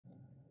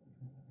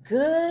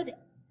Good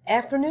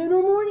afternoon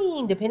or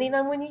morning, depending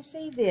on when you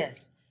see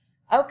this.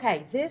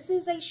 Okay, this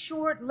is a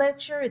short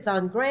lecture. It's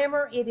on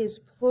grammar. It is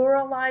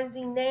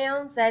pluralizing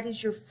nouns. That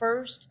is your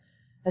first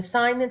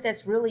assignment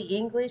that's really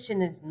English,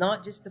 and it's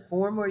not just a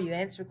form where you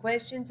answer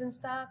questions and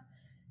stuff.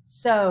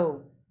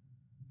 So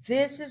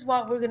this is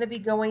what we're going to be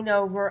going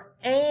over,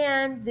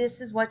 and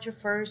this is what your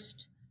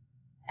first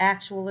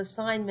actual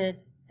assignment,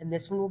 and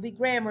this one will be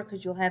grammar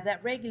because you'll have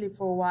that regularly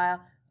for a while,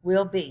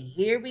 will be.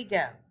 Here we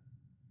go.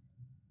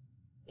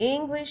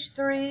 English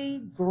 3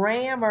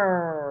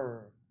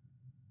 grammar.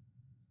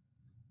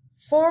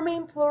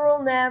 Forming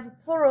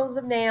plurals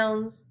of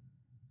nouns.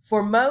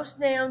 For most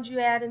nouns, you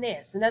add an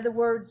S. In other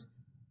words,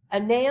 a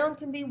noun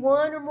can be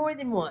one or more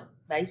than one,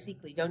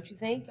 basically, don't you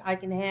think? I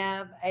can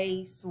have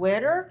a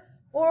sweater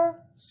or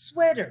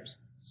sweaters.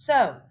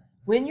 So,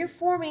 when you're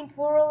forming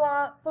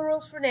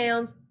plurals for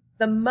nouns,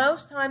 the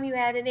most time you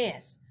add an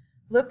S.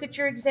 Look at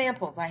your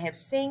examples. I have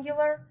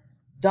singular,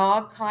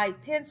 dog,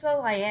 kite,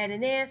 pencil. I add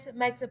an S. It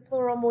makes a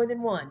plural more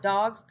than one.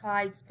 Dogs,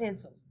 kites,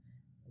 pencils.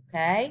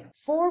 Okay?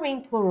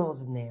 Forming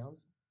plurals of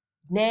nouns.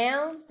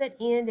 Nouns that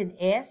end in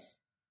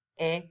S,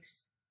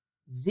 X,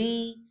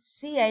 Z,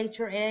 CH,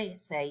 or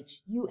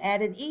SH, you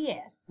add an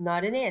ES,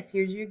 not an S.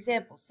 Here's your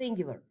example.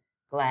 Singular,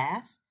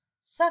 glass,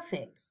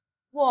 suffix,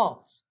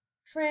 waltz,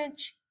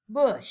 trench,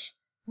 bush.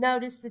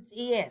 Notice it's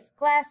ES.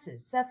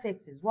 Glasses,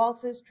 suffixes,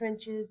 waltzes,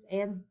 trenches,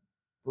 and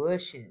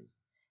bushes.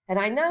 And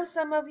I know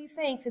some of you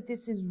think that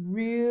this is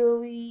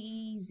really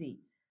easy,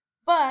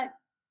 but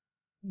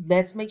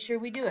let's make sure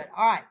we do it.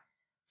 All right.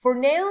 For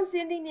nouns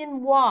ending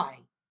in Y,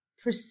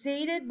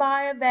 preceded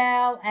by a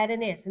vowel, add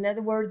an S. In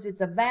other words,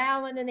 it's a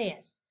vowel and an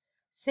S.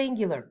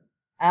 Singular,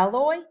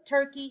 alloy,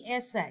 turkey,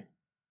 essay.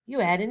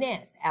 You add an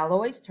S.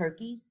 Alloys,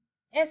 turkeys,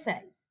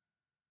 essays.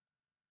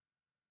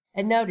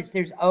 And notice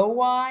there's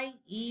OY,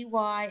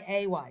 EY,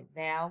 AY,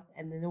 vowel,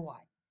 and then a Y.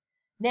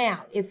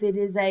 Now, if it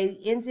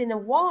ends in a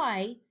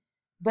Y,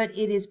 but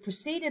it is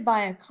preceded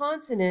by a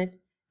consonant,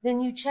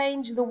 then you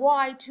change the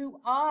Y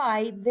to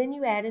I, then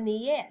you add an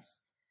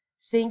ES.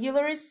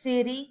 Singular is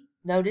city.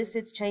 Notice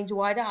it's changed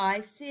Y to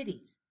I.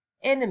 Cities.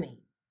 Enemy.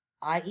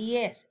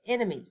 IES.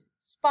 Enemies.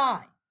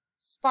 Spy.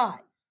 Spies.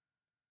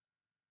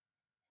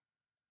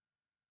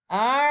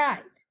 All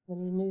right. Let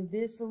me move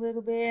this a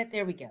little bit.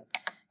 There we go.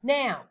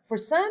 Now, for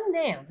some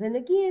nouns, and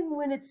again,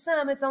 when it's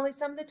some, it's only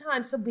some of the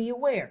time, so be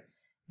aware,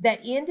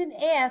 that end in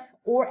F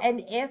or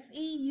an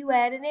FE, you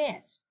add an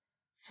S.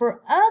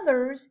 For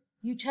others,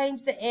 you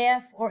change the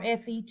F or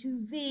FE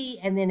to V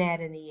and then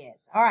add an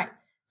ES. All right.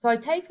 So I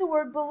take the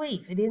word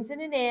belief. It ends in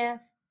an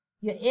F.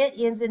 It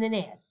ends in an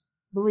S.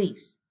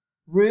 Beliefs.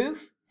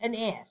 Roof, an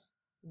S.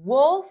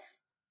 Wolf,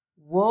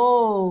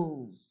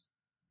 wolves.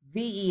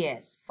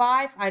 VES.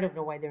 Five, I don't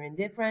know why they're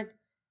indifferent.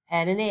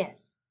 Add an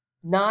S.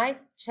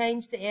 Knife,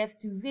 change the F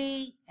to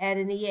V, add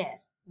an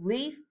ES.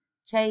 Leaf,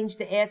 change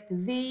the F to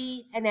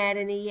V and add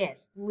an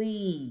ES.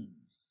 Leaves.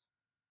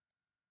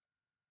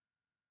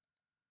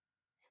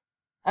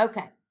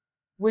 Okay.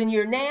 When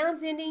your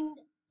noun's ending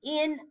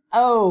in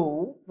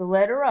O, the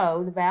letter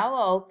O, the vowel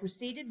O,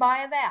 preceded by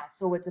a vowel.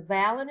 So it's a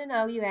vowel and an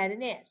O, you add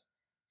an S.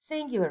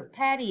 Singular,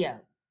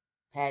 patio,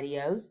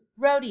 patios,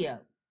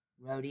 rodeo,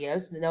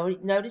 rodeos.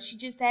 Notice you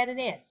just add an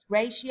S.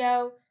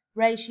 Ratio,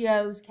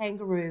 ratios,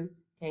 kangaroo,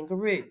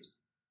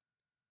 kangaroos.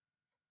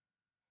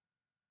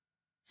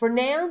 For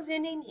nouns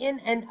ending in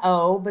an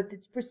O, but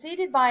it's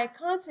preceded by a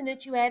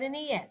consonant, you add an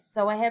ES.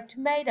 So I have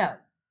tomato.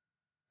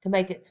 To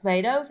make it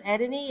tomatoes,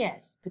 add an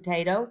ES.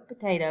 Potato,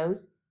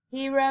 potatoes.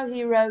 Hero,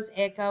 heroes,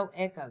 echo,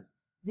 echoes.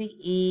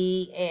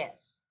 The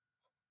ES.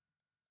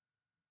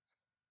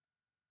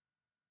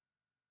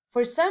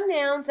 For some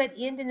nouns that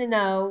end in an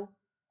O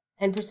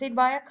and precede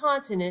by a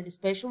consonant,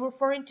 especially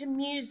referring to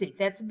music,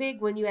 that's a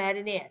big one, you add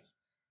an S.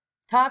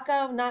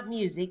 Taco, not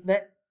music,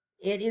 but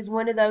it is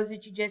one of those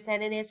that you just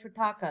add an S for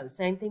tacos.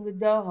 Same thing with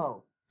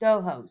doho,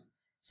 dohos.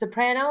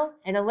 Soprano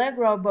and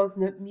allegro are both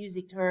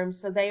music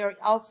terms, so they are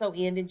also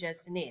end in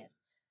just an S.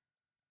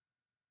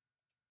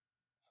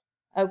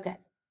 Okay.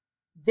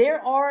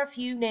 There are a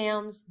few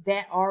nouns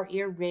that are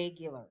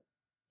irregular.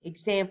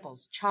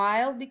 Examples,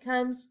 child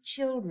becomes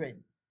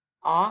children.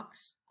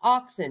 Ox,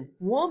 oxen.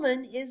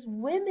 Woman is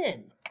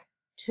women.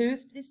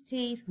 Tooth is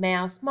teeth.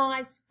 Mouse,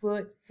 mice.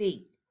 Foot,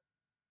 feet.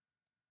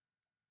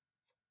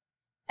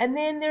 And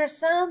then there are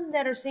some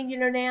that are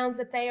singular nouns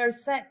that they are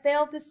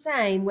spelled the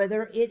same,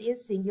 whether it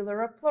is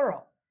singular or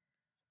plural.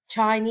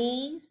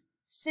 Chinese,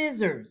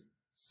 scissors.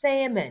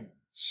 Salmon,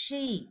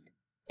 sheep.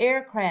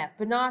 Aircraft,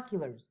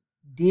 binoculars.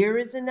 Deer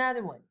is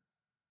another one.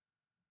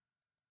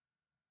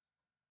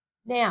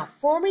 Now,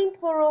 forming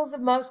plurals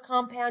of most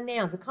compound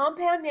nouns. A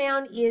compound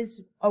noun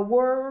is a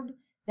word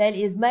that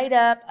is made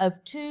up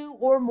of two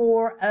or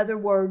more other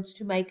words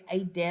to make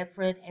a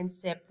different and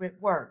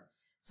separate word.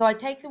 So I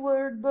take the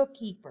word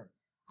bookkeeper.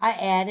 I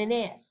add an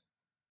S.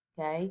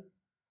 Okay?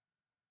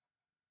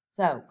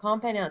 So,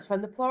 compound nouns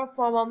from the plural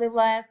form on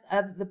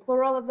the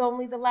plural of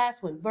only the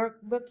last one.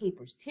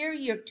 Bookkeepers.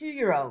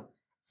 2-year-old.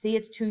 See,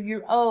 it's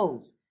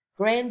 2-year-olds.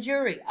 Grand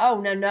jury.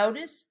 Oh, now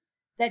notice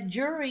that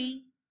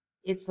jury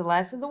it's the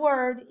last of the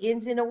word,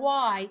 ends in a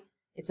Y.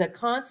 It's a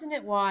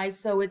consonant Y,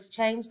 so it's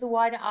changed the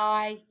Y to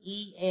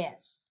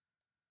I-E-S.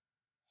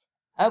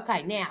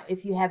 Okay, now,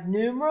 if you have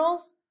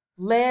numerals,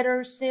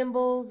 letters,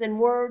 symbols, and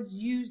words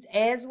used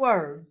as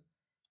words,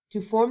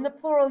 to form the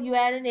plural, you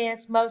add an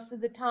S most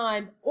of the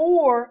time,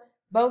 or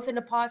both an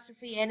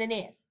apostrophe and an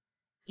S.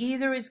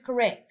 Either is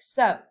correct.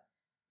 So,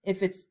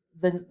 if it's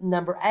the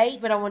number 8,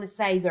 but I want to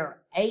say there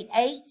are 8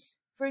 eights,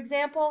 for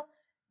example,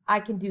 I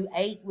can do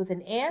 8 with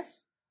an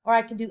S, or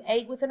I can do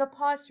 8 with an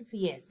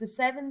apostrophe S. The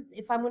 7,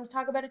 if I'm going to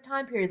talk about a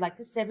time period like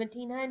the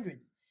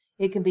 1700s,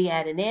 it can be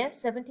add an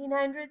S,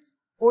 1700s,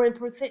 or in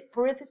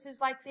parentheses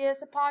like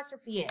this,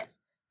 apostrophe S.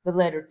 The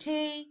letter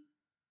T,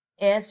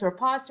 S or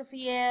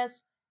apostrophe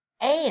S,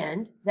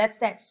 and, that's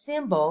that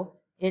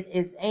symbol. It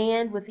is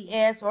and with the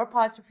S or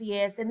apostrophe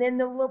S, and then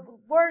the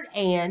word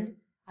and,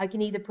 I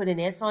can either put an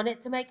S on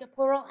it to make it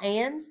plural,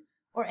 ands,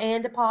 or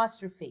and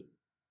apostrophe.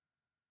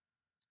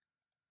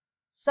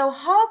 So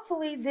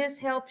hopefully this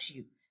helps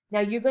you.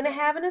 Now you're going to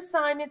have an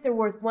assignment. They're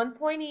worth 1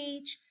 point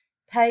each.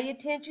 Pay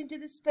attention to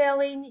the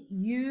spelling.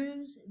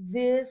 Use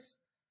this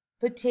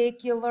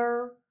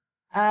particular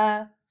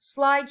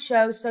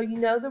slideshow so you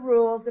know the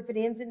rules. If it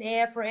ends in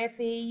F or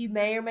FE, you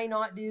may or may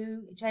not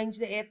change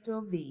the F to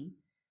a V.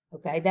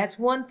 Okay, that's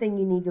one thing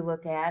you need to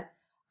look at.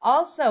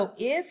 Also,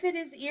 if it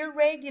is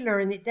irregular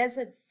and it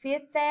doesn't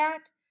fit that,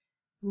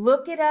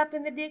 look it up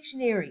in the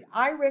dictionary.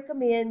 I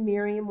recommend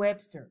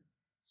Merriam-Webster.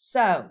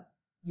 So,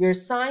 your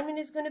assignment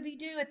is going to be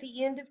due at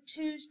the end of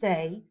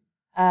Tuesday,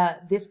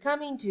 this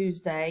coming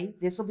Tuesday.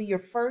 This will be your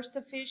first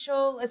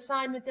official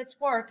assignment that's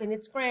work, and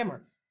it's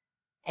grammar.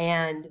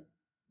 And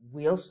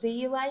we'll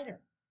see you later.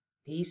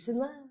 Peace and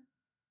love.